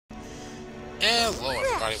Hello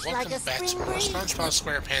everybody, welcome back to more Spongebob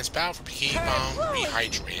Squarepants Battle for Bikini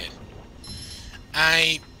Rehydrated.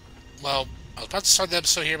 Well, I was about to start the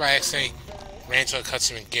episode here by accidentally ran into a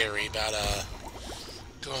cutscene with Gary about,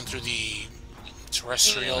 going through the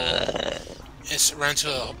terrestrial... It's ran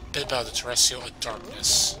into a bit about the terrestrial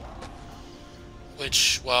darkness.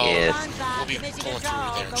 Which, well, we'll be going through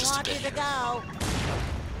there in just a bit here.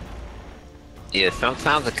 Yeah,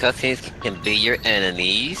 sometimes the cutscenes can be your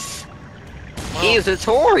enemies. Well, These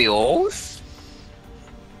tutorials.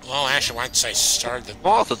 Well, actually, once I started the...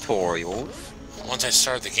 All tutorials. Once I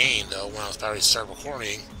started the game, though, when I was about to start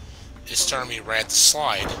recording, it started me right at the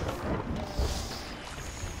slide.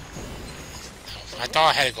 I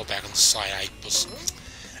thought I had to go back on the slide.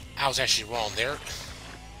 I was actually wrong there.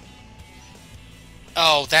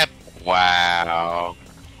 Oh, that... Wow.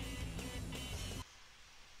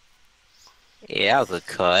 Yeah, that was a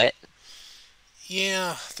cut.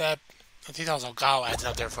 Yeah, that... I think that was Elgato acting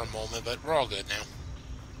up there for a moment, but we're all good now.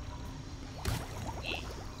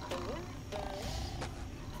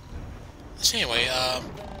 So anyway,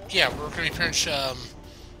 yeah, we're gonna be pretty much,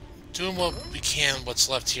 doing what we can, what's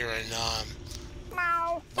left here in,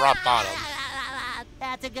 rock bottom.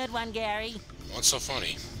 That's a good one, Gary. What's so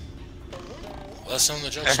funny? Let us know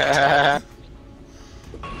the joke. You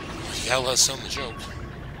gotta let us know the joke.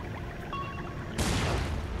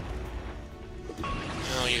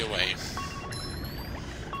 Well, either way.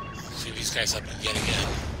 See these guys up yet again.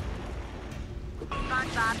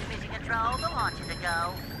 Spongebob Mission Control, the launch is a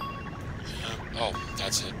go. Oh,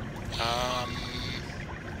 that's it.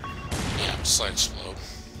 Yeah, slide explode.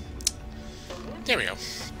 There we go.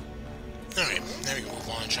 Alright, now we can move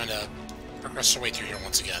on, trying to progress our way through here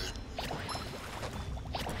once again.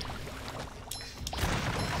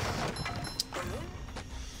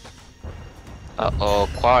 Uh-oh,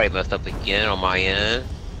 quality messed up again on my end.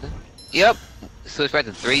 Yep, switch back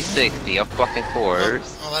to 360, of fucking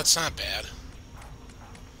course. Oh, that's not bad.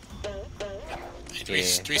 Hey,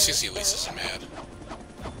 360 at least isn't bad.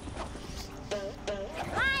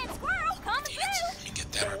 Lion squirrel, coming through. Let me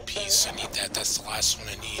get that art piece. I need that. That's the last one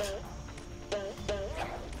I need.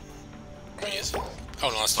 Where is it? Oh,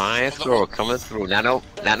 no, that's Flying squirrel coming through. Not no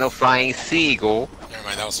flying seagull. Never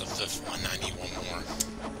mind, that was the fifth one. I need one more.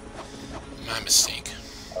 My mistake.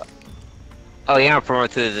 Oh yeah, I'm referring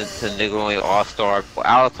to the Nickelodeon All-Star.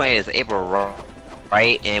 I was playing as April,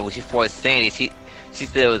 right? And when she fought Sandy, she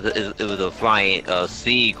said it was a flying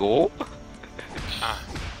seagull. Ah,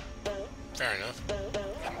 fair enough.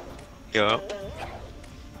 Yeah.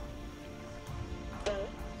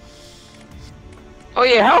 Oh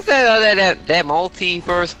yeah, how's that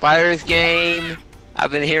multiverse spiders game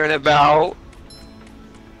I've been hearing about?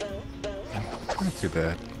 Not too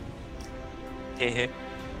bad.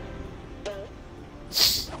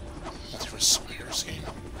 Multiverse Spiders game.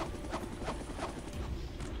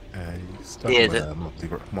 You stuck Yeah, with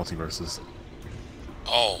multiverses.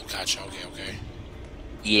 Oh, gotcha. Okay.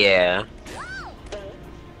 Yeah.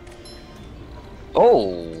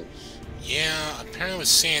 Oh. Yeah, apparently with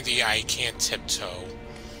Sandy, I can't tiptoe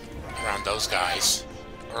around those guys.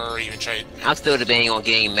 Or even try... I'm still debating on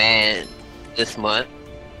getting mad this month.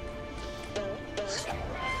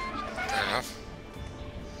 Fair enough.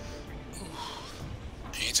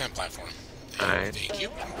 Anytime platform. Alright. Thank you.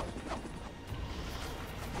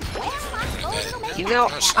 You know,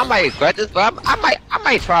 I might regret this, but I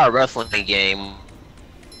might try a wrestling game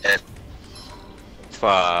at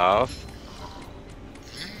 5.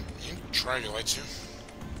 You can try if you like to.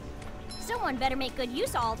 Someone better make good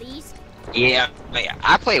use of all these. Yeah,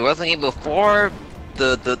 I played wrestling game before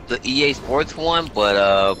the EA Sports one,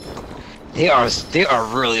 but they are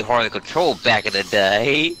really hard to control back in the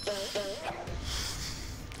day.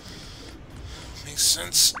 Makes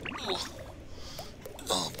sense. Ooh.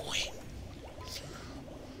 Oh boy.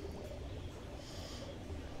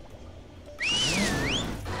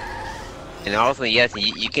 And also, yes,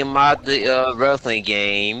 you can mod the wrestling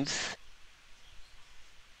games.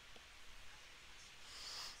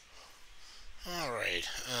 Alright,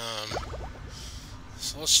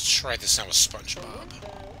 so let's try this out with SpongeBob.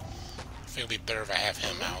 I think it'll be better if I have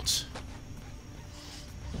him out.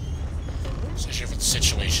 Especially for the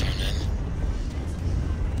situation I'm in.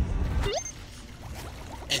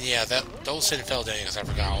 And yeah, those hidden fell down because I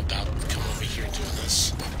forgot all about coming over here doing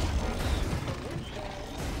this.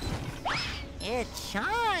 It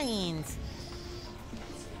shines.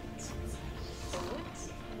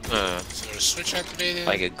 So there's switch activated.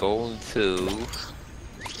 Like a golden tube.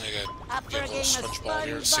 Like a little sponge ball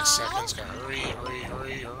here. 6 seconds. Gotta hurry.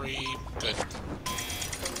 Good.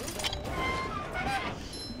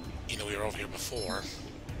 You know we were over here before.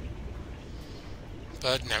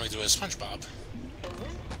 But now we do a SpongeBob.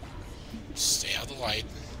 Stay out of the light.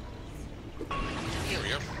 Here we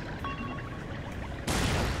go.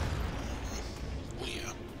 Oh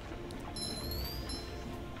yeah.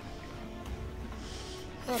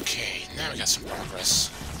 Okay, now we got some progress.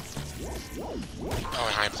 Oh,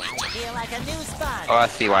 and high plane. Feel like a new sponge. Oh, I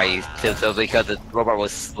see why you said so, because the robot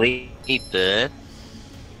was sleeping.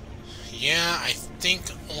 Yeah, I think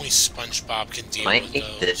only SpongeBob can deal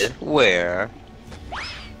with those. Where?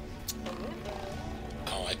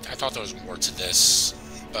 Oh, I thought there was more to this,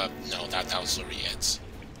 but no, that was already it.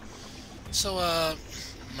 So,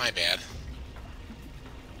 my bad.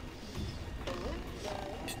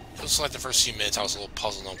 It was like the first few minutes I was a little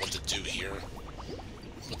puzzled on what to do here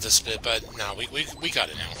with this bit, but no, we got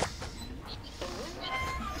it now.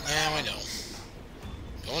 Now I know.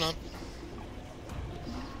 Going up.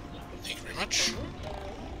 Thank you very much.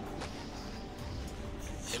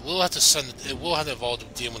 It will have to send. It will have to evolve to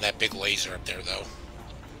deal with that big laser up there, though.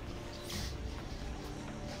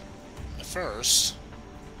 But first,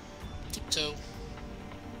 tiptoe.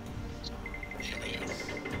 There we go.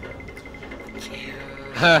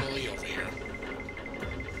 Carefully over here.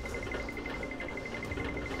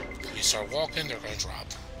 If you start walking, they're going to drop.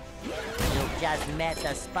 You just met the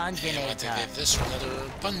And I'll have to Sponginator. give this another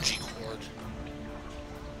bungee cord.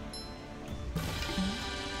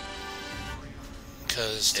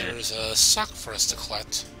 Because there's a sock for us to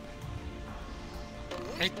collect.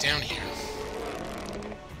 Right down here.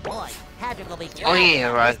 Boy, Patrick will be Oh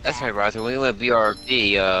yeah, right. That's right, Roger. When we went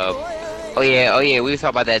BRD, oh yeah, we were talking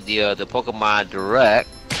about that the Pokemon Direct.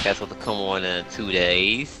 That's supposed to come on in 2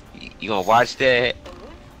 days. You gonna watch that?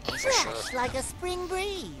 Oh, for sure. fresh like a spring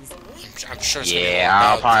breeze. I'm sure it's gonna be Yeah, more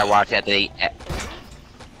I'll about probably the- watch that.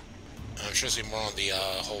 I'm sure it's gonna be more on the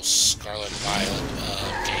whole Scarlet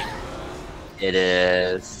Violet game. It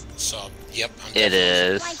is. So, yep. It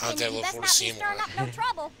is. Plankton, I'll you look best forward not to be seeing stirring more. up no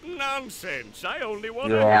trouble. Nonsense. I only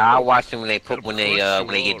want Yeah, I watch them when they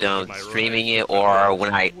get done streaming it, or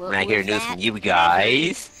when I hear news from you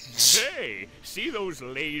guys. Hey, see those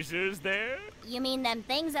lasers there? You mean them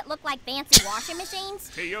things that look like fancy washing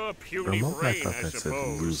machines? To your puny Remote brain, thought I that said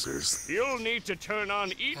suppose. losers. You'll need to turn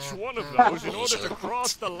on each one of those in order to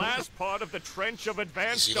cross the last part of the trench of You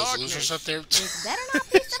advanced see those darkness. losers up there? Better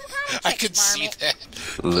not be some kind of I chick could see varmint.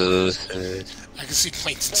 that. Losers. I can see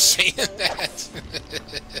Plankton saying that.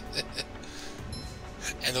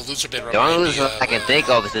 And the loser bit The only reminded me loser of... I can think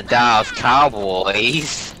of is the Dallas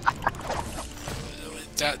Cowboys.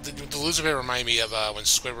 The loser bit reminded me of when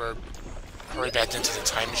Squidward hurried back into the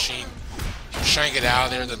time machine. He was trying to get out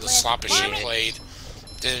of there, then the slot machine played.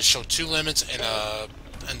 Then it showed 2 limits and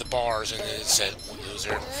the bars, and then it said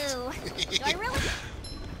loser. Ooh. Do I really?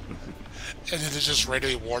 And then it just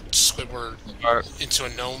randomly warped Squidward into a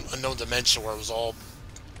unknown dimension where it was all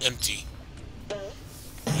empty.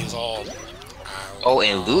 He was all... Oh,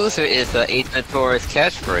 and loser is the Ace Venture's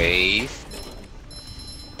catchphrase.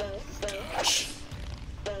 Gosh.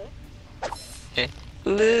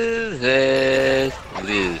 Losers.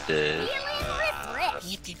 Losers.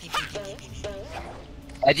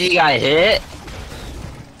 That you got hit?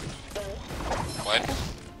 What?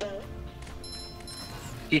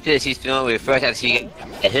 She said she's feeling refreshed after she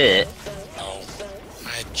got hit. Oh.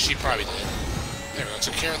 She probably did. There we go.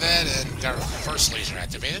 Took care of that, and we got our first laser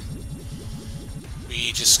activated.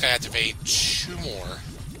 We just gotta activate 2 more.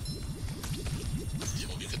 And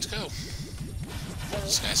we'll be good to go.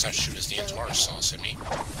 This guy starts shooting his damn tartar sauce at me.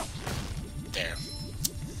 There.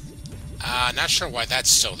 Not sure why that's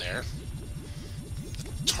still there.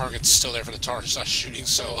 The target's still there for the tartar sauce shooting,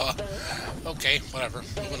 so, okay, whatever.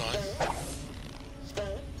 Moving on.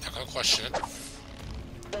 Not gonna question it.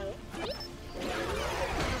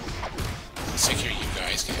 Let's take care of you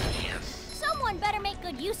guys. Get out of here. Someone better make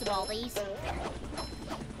good use of all these.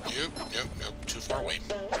 Nope. Too far away.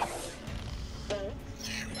 There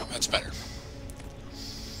we go. That's better.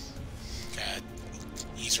 Got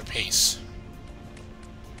ease her pace.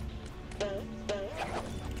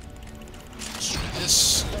 Destroy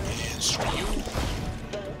this and destroy you.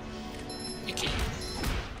 Thank you.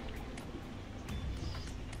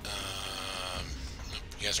 Nope.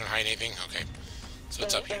 You guys aren't hiding anything? Okay. So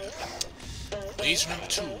it's up here then. Laser number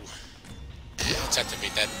 2. And let's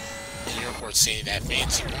activate that in your report saying that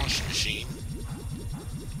fancy washing machine.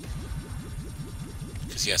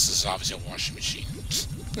 Because yes, this is obviously a washing machine.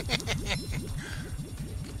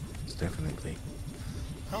 Definitely.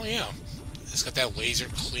 Oh yeah. It's got that laser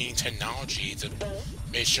cleaning technology to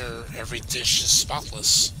make sure every dish is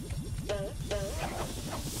spotless.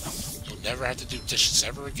 You'll never have to do dishes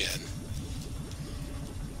ever again.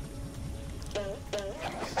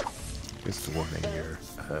 Just warning, your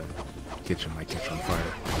kitchen might catch on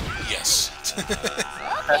fire. Yes.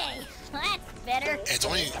 Okay, that's better. It's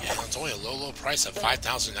only a low price of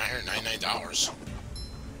 $5,999.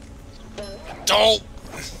 Dope.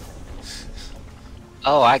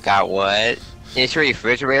 Oh, I got one. Is your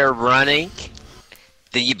refrigerator running?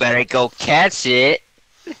 Then you better go catch it.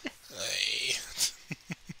 Hey.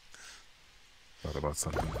 Thought about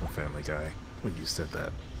something from Family Guy when you said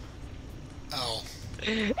that. Oh.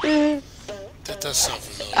 That does sound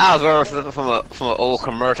familiar. I was remembering something from an old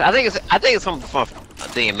commercial. I think it's from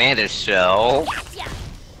the Amanda show. Yeah.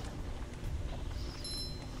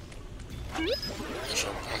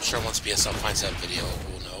 I'm sure once BSL finds that video,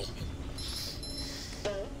 we'll know.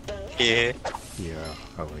 Yeah. Yeah,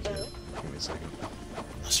 I like it. Give me a second.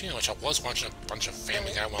 Speaking of which, I was watching a bunch of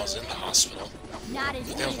Family Guy while I was in the hospital. Not as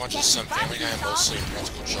But good then I was as watching some Family Guy, Barbie mostly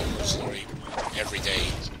Practical Jokers, literally every day.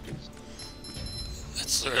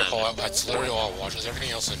 That's literally all I watch. Because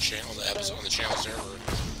everything else on the channel, on the channels there were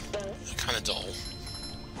kind of dull.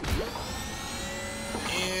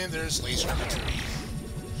 And there's laser number 3,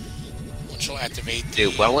 which will activate the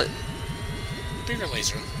Dude, well, bigger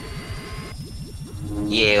laser.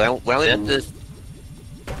 yeah, well, this.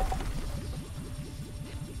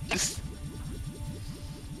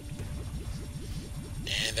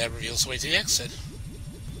 And that reveals the way to the exit.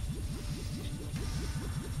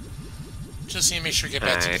 Just need to make sure we get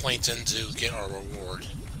back to Plankton to get our reward.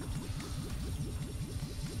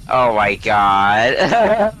 Oh my god.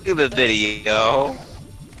 Look at the video.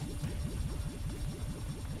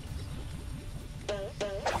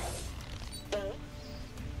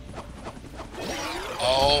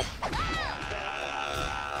 Oh.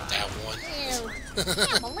 That one. Ew.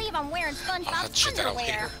 Can't believe I'm wearing I'll have to SpongeBob's check that out underwear.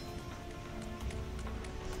 later.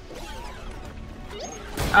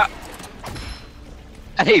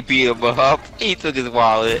 He beat him up. He took his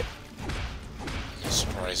wallet. No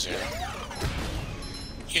surprise there.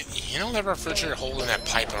 You know that refrigerator hole in that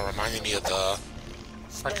pipe reminded me of the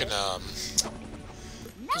frickin'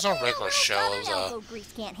 it was on a regular show. It was Elbow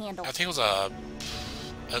grease can't handle. I think it was a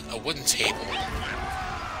wooden table.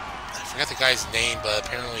 I forgot the guy's name, but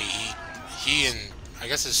apparently he and I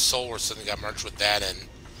guess his soul or something got merged with that and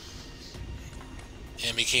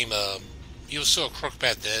became a. He was still a crook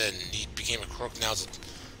back then, and he became a crook. Now it's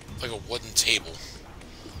like a wooden table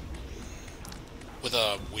with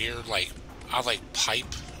a weird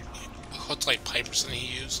pipe, a hooked like pipe or something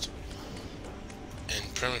he used,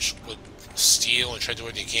 and pretty much would steal and try to do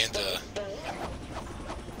what he can to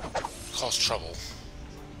cause trouble.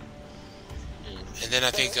 And then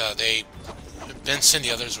I think Vincent,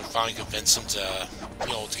 the others would finally convince him to,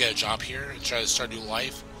 to get a job here and try to start a new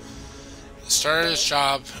life. Started his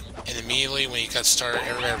job, and immediately when he got started,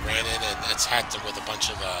 everybody ran in and attacked him with a bunch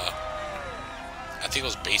of, I think it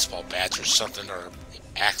was baseball bats or something, or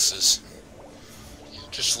axes.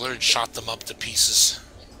 Just literally shot them up to pieces.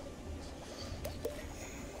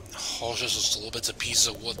 All just little bits of pieces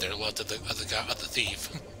of wood there left of the thief.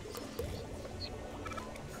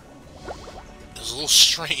 It was a little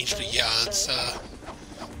strange, but yeah, it's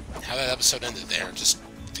how that episode ended there. Just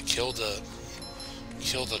to kill the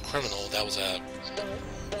criminal that was a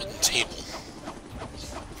wooden table.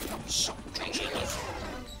 Strangely enough.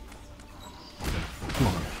 Come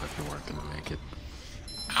on, if you weren't gonna make it.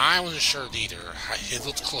 I wasn't sure either. It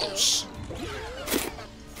looked close.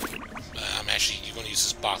 I'm actually going to use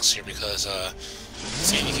this box here because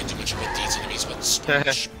Sandy can't do much with these enemies, but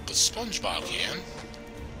SpongeBob can.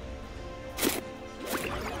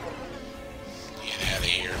 Get out of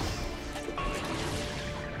here.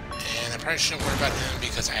 And I probably shouldn't worry about him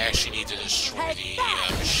because I actually need to destroy the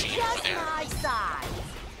machine over there.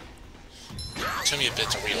 It took me a bit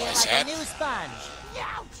to realize that. New sponge.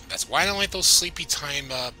 That's why I don't like those sleepy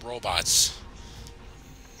time robots.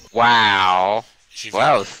 Wow.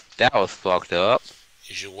 Wow, that was fucked up.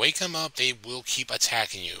 As you wake them up, they will keep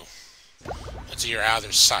attacking you until you're out of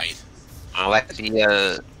their sight. I like that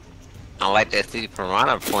Super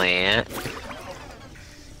Piranha plant. Say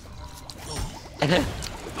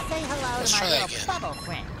hello Let's to try my that little again. bubble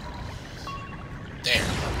friend. There.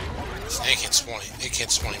 So they can't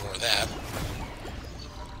spawn any more of that.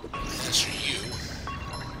 As for you,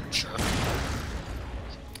 sure.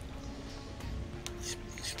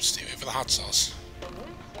 Yep, stay away from the hot sauce.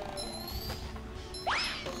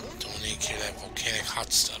 Don't need to carry that volcanic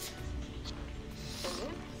hot stuff.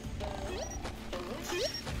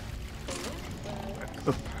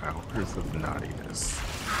 The powers of naughtiness.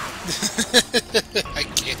 I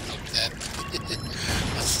can't help that.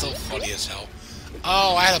 That's still funny as hell.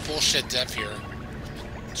 Oh, I had a bullshit death here.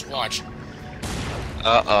 Let's watch.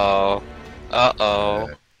 Uh-oh. Uh-oh.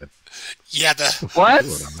 Yeah, the What?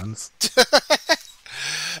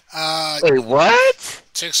 Hold Wait, what?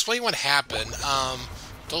 to explain what happened,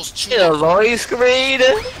 those two In a loading screen?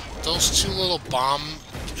 those two little bomb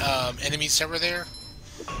enemies that were there,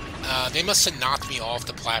 they must have knocked me off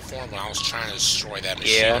the platform when I was trying to destroy that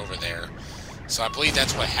machine over there. So I believe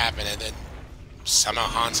that's what happened, and then somehow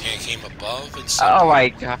Han's hand came above and so Oh my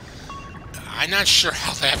god. I'm not sure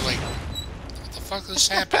how that, like, what the fuck just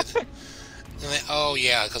happened? And then, oh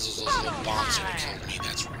yeah, because of those little bombs that killed me,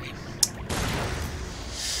 that's right.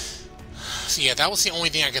 So yeah, that was the only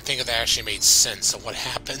thing I could think of that actually made sense of what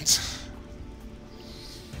happened.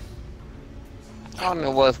 I don't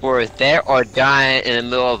know what's worse, that or dying in the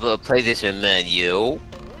middle of a PlayStation menu.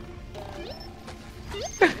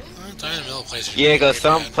 Dying in the middle of PlayStation. Yeah, because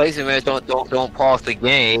some PlayStation menus don't pause the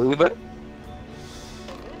game.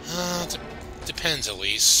 Depends at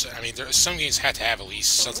least. I mean, some games had to have at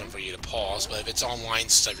least something for you to pause, but if it's online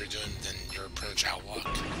stuff you're doing, then you're pretty much out of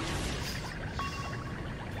luck.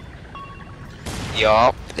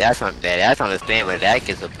 Yup, that's understandable. That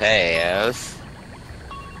gets a pass.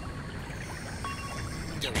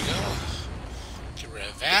 There we go. Get rid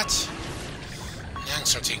of that. Now I can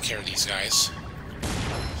start taking care of these guys.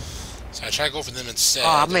 So I try to go for them instead.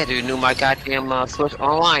 Oh, I may have to renew my goddamn Switch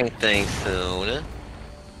Online thing soon.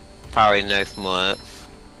 Probably next month.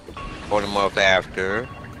 Or the month after.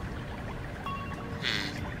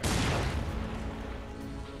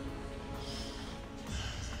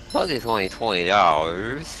 Plus it's only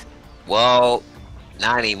 $20. Well,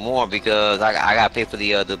 not anymore because I gotta pay for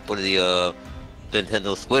the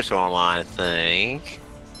Nintendo Switch Online thing.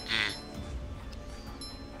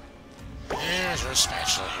 There's our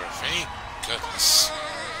spatula here. Thank goodness.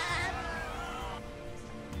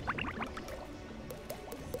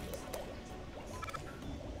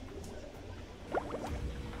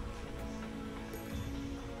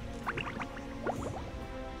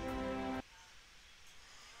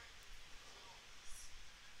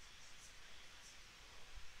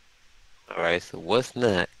 Alright, so what's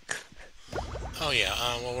next? Oh yeah,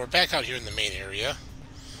 well we're back out here in the main area.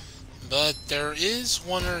 But there is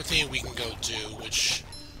one other thing we can go do, which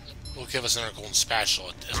will give us another golden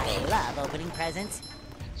spatula as I well. love opening presents.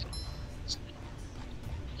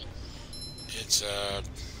 It's, oh,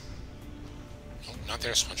 not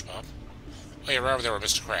there, Spongebob. Oh yeah, right over there where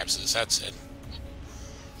Mr. Krabs is, that's it.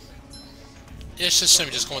 It's just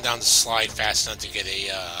simply just going down the slide fast enough to get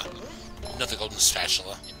another golden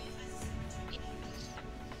spatula.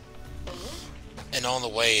 And on the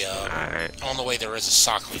way, there is a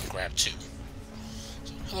sock we can grab too.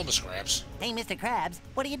 So, hello, Mr. Krabs. Hey, Mr. Krabs,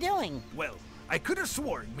 what are you doing? Well, I could have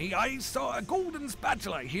sworn me I saw a golden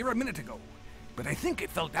spatula here a minute ago, but I think it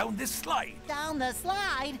fell down this slide. Down the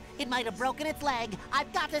slide? It might have broken its leg.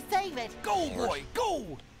 I've got to save it. Go, boy,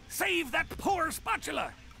 go! Save that poor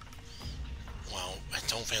spatula! Well, I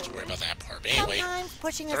don't have to worry about that part. But anyway, Sometimes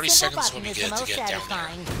pushing a 30 simple seconds will button be is the good to most get down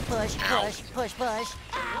satisfying. there. Push, Ow. push, push, push.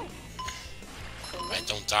 Ow. I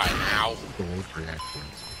don't die now. Bold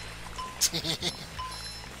reactions.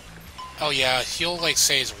 Oh yeah, he'll like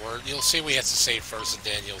say his word. He'll say what he has to say first, and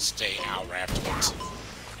then he'll stay out right afterwards.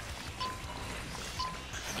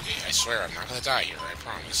 Okay, I swear I'm not gonna die here. I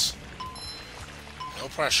promise. No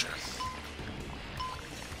pressure.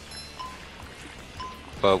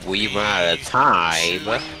 But we run out of time. 2,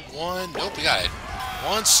 1. Nope, we got it.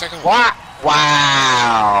 1 second. What?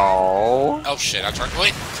 Wow! Oh shit! I'm trying.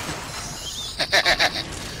 Wait.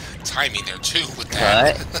 Timing there too with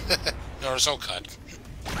that. Cut? No, there's no cut.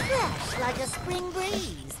 Fresh like a spring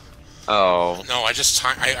breeze. Oh. No, I just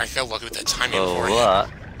I got lucky with that timing Oh, before what?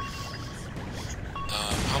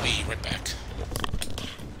 I'll be right back.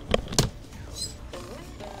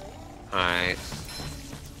 Alright.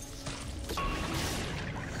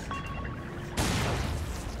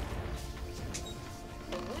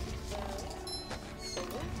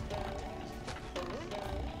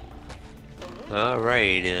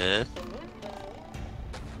 Alrighty then.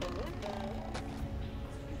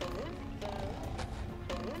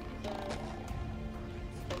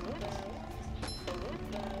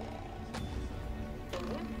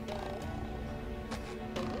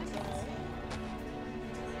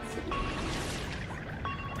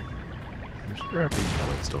 I'm sure every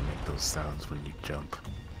bullets don't make those sounds when you jump.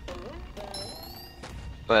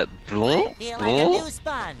 But bloom? Feel like a new Bloom?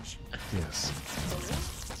 sponge. Yes.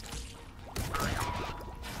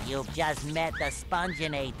 You've just met the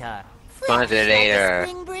Sponginator. Sponginator. Fresh like a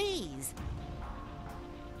spring breeze.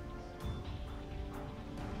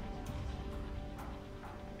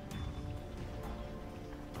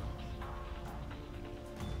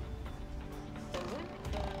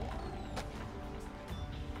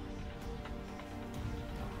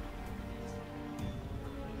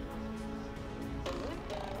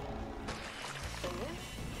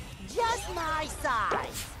 My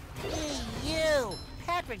size. You.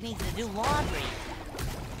 Patrick needs to do laundry.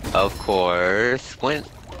 Of course. When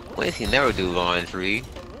does he never do laundry?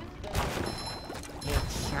 It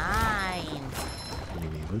shines. I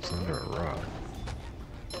mean, he lives under a rock.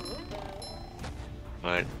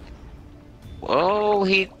 What? Well,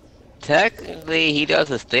 technically he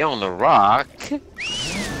doesn't stay on the rock.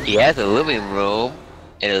 He has a living room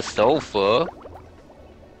and a sofa.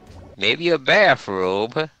 Maybe a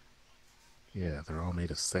bathroom. Yeah, they're all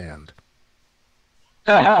made of sand.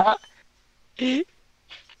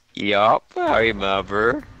 Yup, I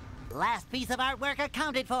remember. Last piece of artwork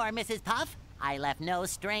accounted for, Mrs. Puff. I left no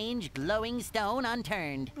strange, glowing stone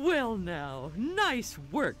unturned. Well now, nice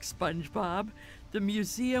work, SpongeBob. The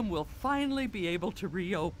museum will finally be able to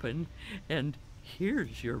reopen, and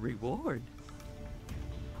here's your reward.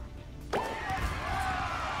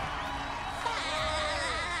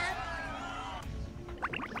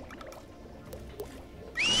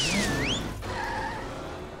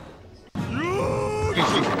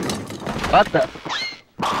 What the?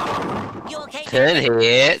 You okay? 10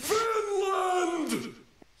 hits.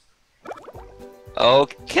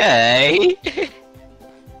 Okay.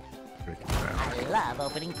 Freaking bad. I love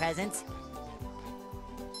opening presents.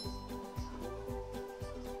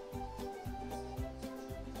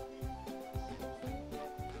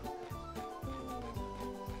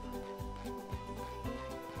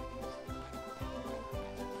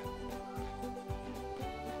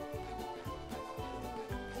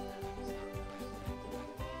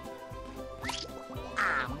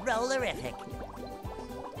 I'm rollerific.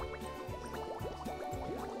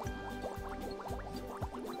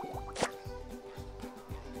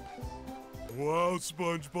 Wow,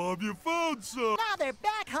 SpongeBob, you found some! Now they're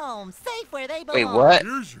back home, safe where they belong. Wait, what?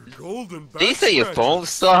 Here's your golden Did you say your backstretch. phone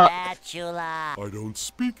sucked? Spatula. I don't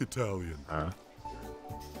speak Italian. Huh?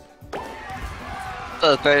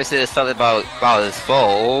 Well, better say something about his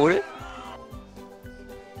phone.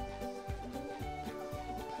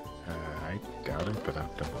 I got it, but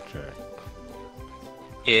I'll double check.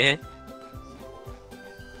 Yeah.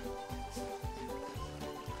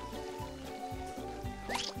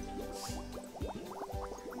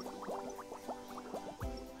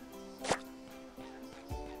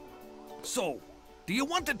 So, do you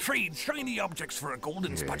want to trade shiny objects for a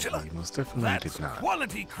golden Yeah, spatula? he most definitely That's did not.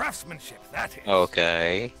 quality craftsmanship, that is.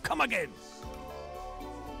 Okay. Come again.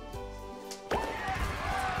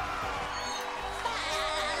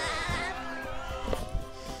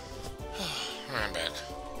 I'm back.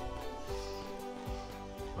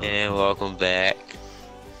 And welcome back.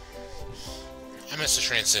 I missed the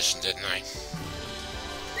transition, didn't I?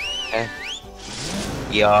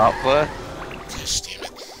 Yup. Gosh damn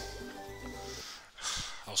it.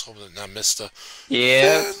 I was hoping to not miss the...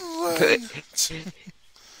 Yeah. Finland.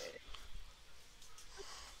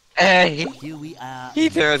 Hey, Here we are. he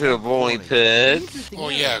turned to a bowling pin.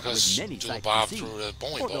 Well, yeah, because Bob threw the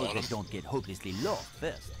bowling ball at him. Don't get hopelessly lost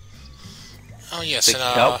first. Oh, yes, The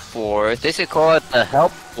and Kelp Forest. They should call it the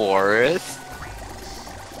Kelp Forest.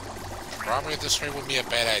 robbery at this rate would be a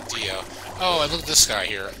bad idea. Oh, and look at this guy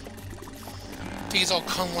here. I think he's all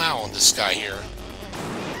Kung Lao on this guy here.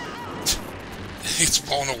 He's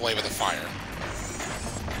blown away with the fire.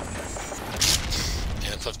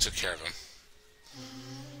 And the cliff took care of him.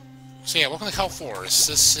 So yeah, welcome to Kelp Forest.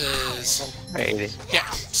 This is... Right. Yeah,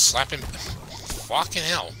 slapping... Fucking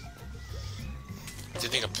hell.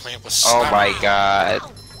 Didn't think a plant was Oh slapping. my god.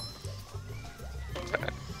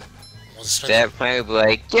 That plant would be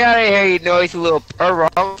like, get out of here, you noisy little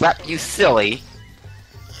pervert. I'll slap you silly.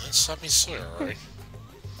 Slap me silly, alright.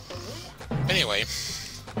 Anyway.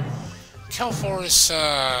 Kelp Forest,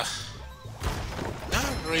 not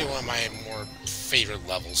really one of my more favorite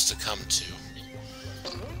levels to come to.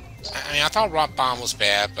 I mean, I thought Rock Bomb was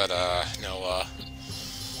bad, but, no,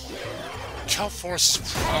 Kelp Forest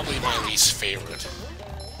is probably my least favorite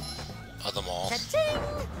of them all.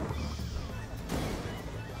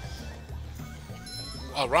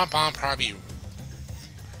 Rock Bomb probably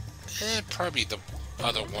the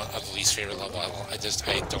other one of the least favorite level. I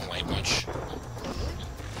don't like much.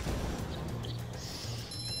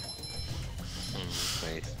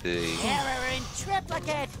 I see. Error in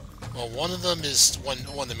triplicate. Well, one of them is one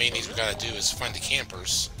of the main things we gotta do is find the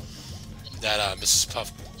campers that Mrs.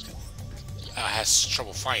 Puff has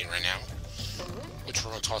trouble fighting right now, which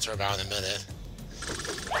we're gonna talk to her about in a minute.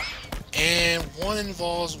 And one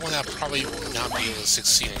involves one that probably will not be able to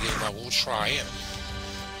succeed in getting, but we'll try. And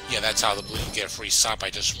yeah, that's how the blue can get a free stop by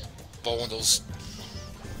just bowling those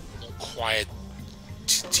quiet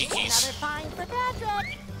tikis. Another find for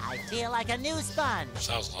Patrick. I feel like a new sponge.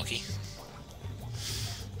 So I was lucky.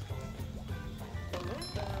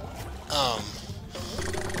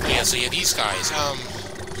 Yeah, so yeah, these guys,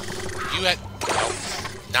 you had, well,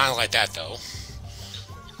 not like that, though.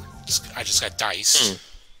 I just got diced.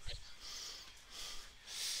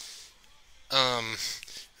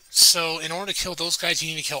 So in order to kill those guys,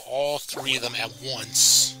 you need to kill all 3 of them at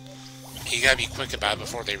once. You gotta be quick about it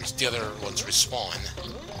before the other ones respawn.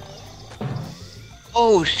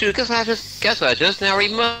 Oh shoot! Guess what? I just now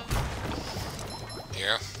remember.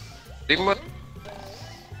 Yeah.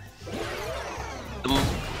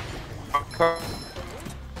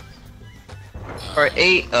 Or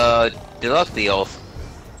 8 deluxe deals.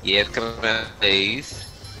 Yeah, it's coming out days.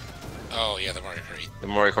 Oh yeah, the Mario Kart 8. The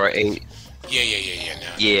Mario Kart 8. Yeah.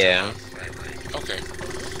 No, Yeah. Right. Okay.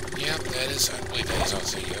 Yeah, that is. I believe that is. I'll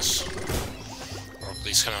say yes. Or at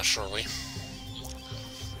least come out shortly.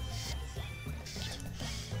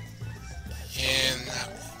 And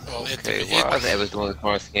well, I was doing the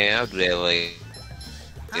car scan. I'll do that later.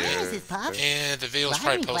 Hi, Mrs. Puff. And the video's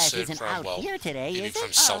Riding probably class posted isn't from, out well, here today, maybe is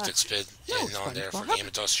from it? Celtics Bid No, and on there for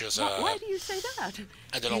SpongeBob. Gamindustrials. Why do you say that?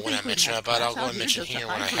 I don't know You when I think we'd mentioned have it, but I'll class go out and mention here here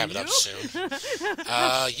just when I to have it hide up from soon.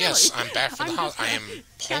 you? Yes, Really? I'm back from the hospital. I am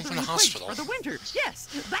home from the hospital. For the winter. Yes,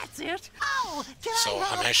 that's it. Oh, can So I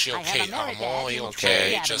help? I'm actually I have okay. a I'm America only and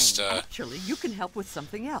okay. it's Just Actually, you can help with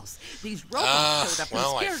something else. These robots showed up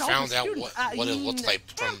well, I and scared all found the out students, what it looked like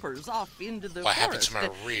from campers off into the what happened to my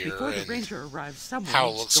forest. rear Before the and ranger arrives, someone how it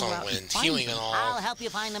needs looks to go on out when and find healing them. and all. I'll help you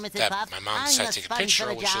find them, Mrs. That Puff. my mom I'm decided the to take a sponge picture, for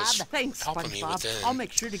the which job. is Thanks, helping me with SpongeBob. it. I'll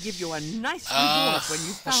make sure to give you a nice reward when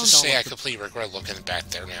you found Let's just say all I of the completely regret looking back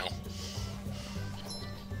there now.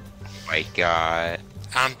 My God.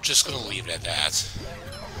 I'm just gonna leave it at that.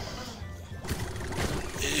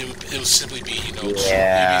 It would simply be, you know,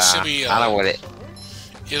 Yeah. it would simply, I don't want it.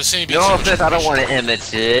 it would simply be No too much offense, I don't want information. to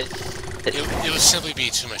image it. It would simply be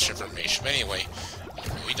too much information. But anyway,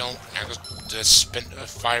 we don't have to spin a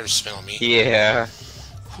fire spin on me. Yeah.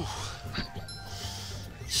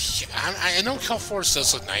 I know Kelp Forest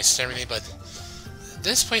does look nice and everything, but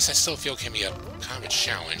this place I still feel can be a kind of a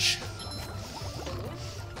challenge.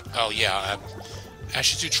 Oh yeah, I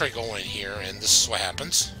should do try going in here, and this is what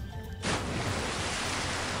happens.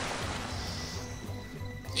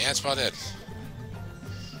 Yeah, that's about it.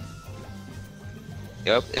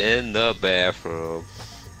 Yep, in the bathroom.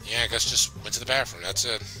 Yeah, I guess just went to the bathroom, that's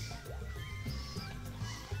it.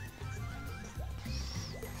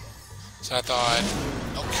 So I thought,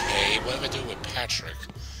 okay, what if I do with Patrick?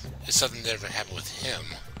 It's something that ever happened with him.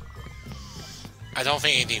 I don't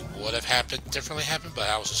think anything would have differently happened, but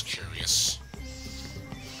I was just curious.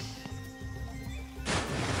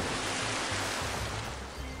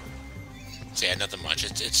 So yeah, nothing much.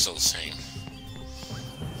 It's still the same.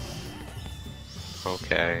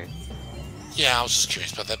 Okay. Yeah, I was just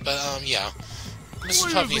curious about that. But, yeah.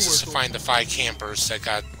 Mr. Puff needs us to find the 5 campers that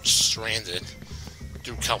got stranded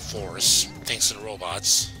through Kelp Forest, thanks to the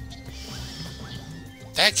robots.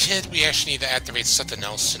 That kid, we actually need to activate something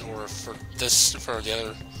else in order for the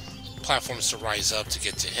other platforms to rise up to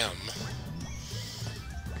get to him.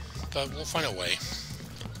 But we'll find a way.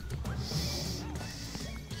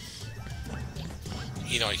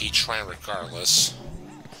 You know, he's trying regardless.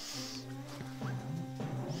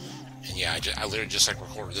 And yeah, I literally just like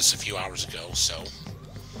recorded this a few hours ago, so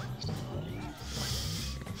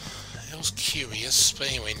it was curious. But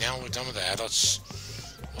anyway, now we're done with that. Let's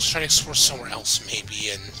try to explore somewhere else maybe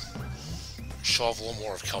and show off a little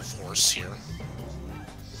more of Kelp Forest here.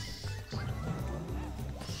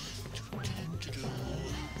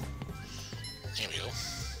 There we go.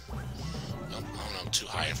 Nope, I'm too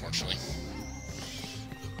high, unfortunately.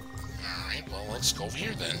 Alright, well, let's go over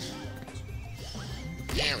here then.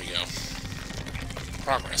 There we go.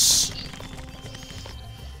 Progress.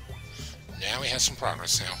 Now we have some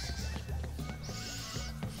progress now.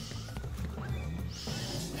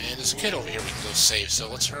 And there's a kid over here we can go save, so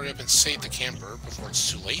let's hurry up and save the camper before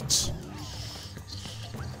it's too late.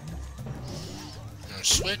 Another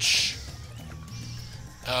switch.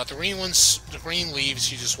 The green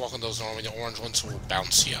leaves, you just walk on those normally, the orange ones will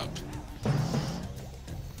bounce you up.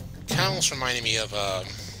 Kinda almost reminded me of,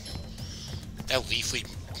 that Leaf Leap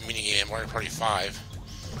minigame in Mario Party 5.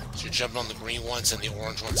 So you're jumping on the green ones, and the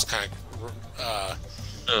orange ones kind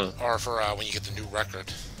of are for when you get the new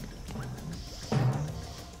record.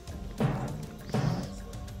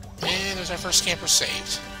 And there's our first camper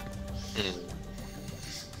saved.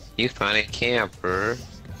 You find a camper.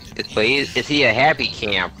 Is he a happy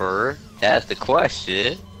camper? That's the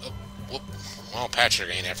question. Whoop. Well,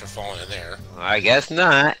 Patrick ain't after falling in there. I guess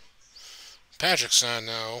not. Patrick's not,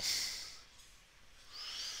 no.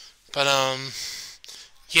 But,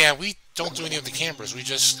 yeah, we don't do any of the campers. We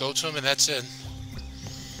just go to them and that's it.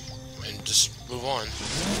 and just move on.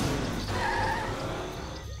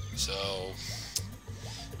 So,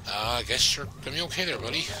 I guess you're gonna be okay there,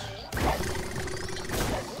 buddy.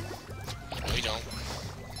 No, you don't.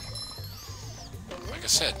 Like I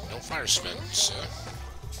said, no fire spin, so...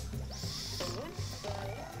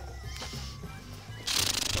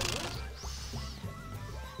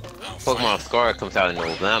 Pokemon Scarlet comes out in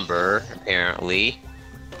November, apparently.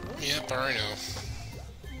 Yep, I already know.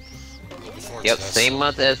 Looking forward Yep, to that. same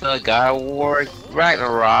month as God of War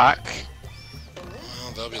Ragnarok.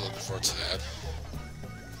 Well, they'll be looking forward to that.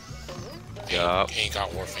 Yup. Ain't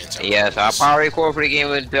got War fans out Yes, there. I'll probably record for the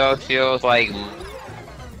Gamindustrials like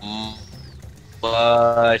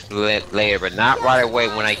much later, but not right away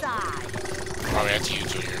when I Probably after you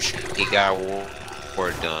do your shit. get God of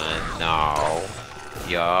War done. No.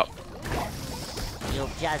 Yup.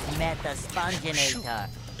 You've just met the Sponginator.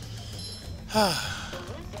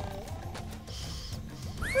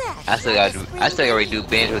 I still gotta do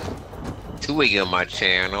binge with 2 weeks on my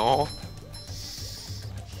channel.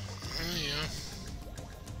 Yeah.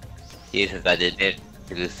 Yeah, since I did it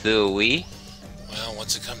to the Sui. Well,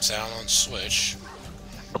 once it comes out on Switch.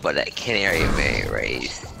 But that Canary Bay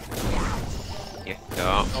race. Yo.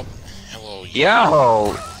 Oh, hello, you.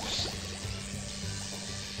 Yo!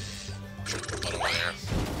 Butt over there.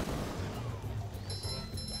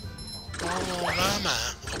 Oh, mama.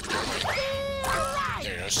 Oh,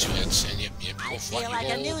 there goes 2 hits, and yep, go I fly. feel like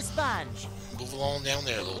a new sponge. Move along down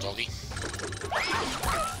there, little doggy.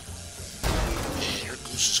 And your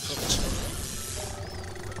goose is cooked.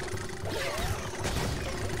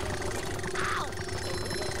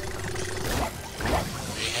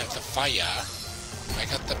 We have the fire. I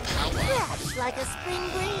got the power. Fresh like a spring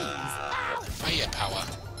breeze. Fire power.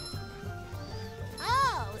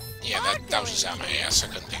 Oh, Yeah, that was just out of my ass. I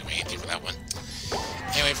couldn't think of anything for that one.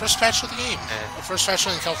 Anyway, first patch of the game. First patch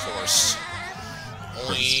in Kelp Forest.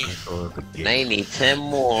 Only... They need 10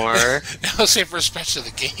 more. I'll say first patch of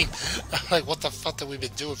the game. I'm like, what the fuck have we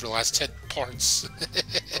been doing for the last 10 parts?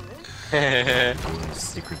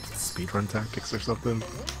 Secret speedrun tactics or something.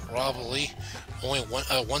 Probably. Only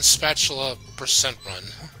one spatula percent run.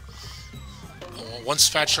 One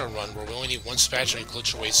spatula run where we only need one spatula and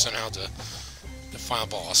glitch away somehow to the final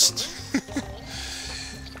boss.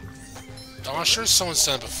 Oh, I'm sure someone's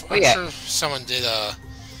done it before. Oh, yeah. I'm sure someone did got a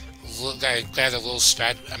little amount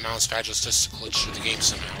of spatulas just to glitch through the game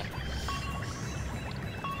somehow.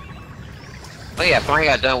 Oh yeah, I finally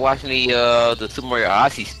got done watching the Super Mario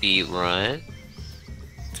Odyssey speed run.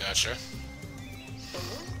 Gotcha.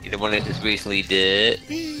 The one that just recently did.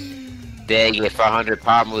 Then you get 500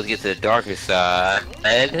 power moves, get to the darker side.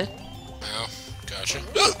 Oh, gotcha.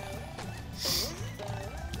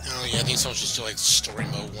 Oh yeah, I think someone should do like story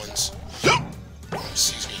mode ones.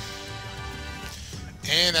 Excuse me.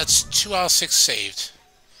 And that's 2 out of 6 saved.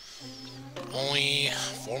 Only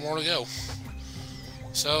 4 more to go.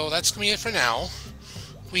 So that's gonna be it for now.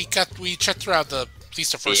 We checked throughout at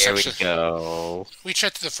least the first section. There we go. We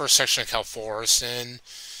checked through the first section of Kelp Forest, and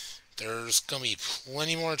there's gonna be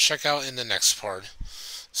plenty more to check out in the next part.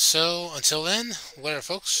 So until then, later,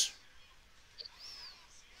 folks.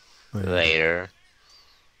 Later.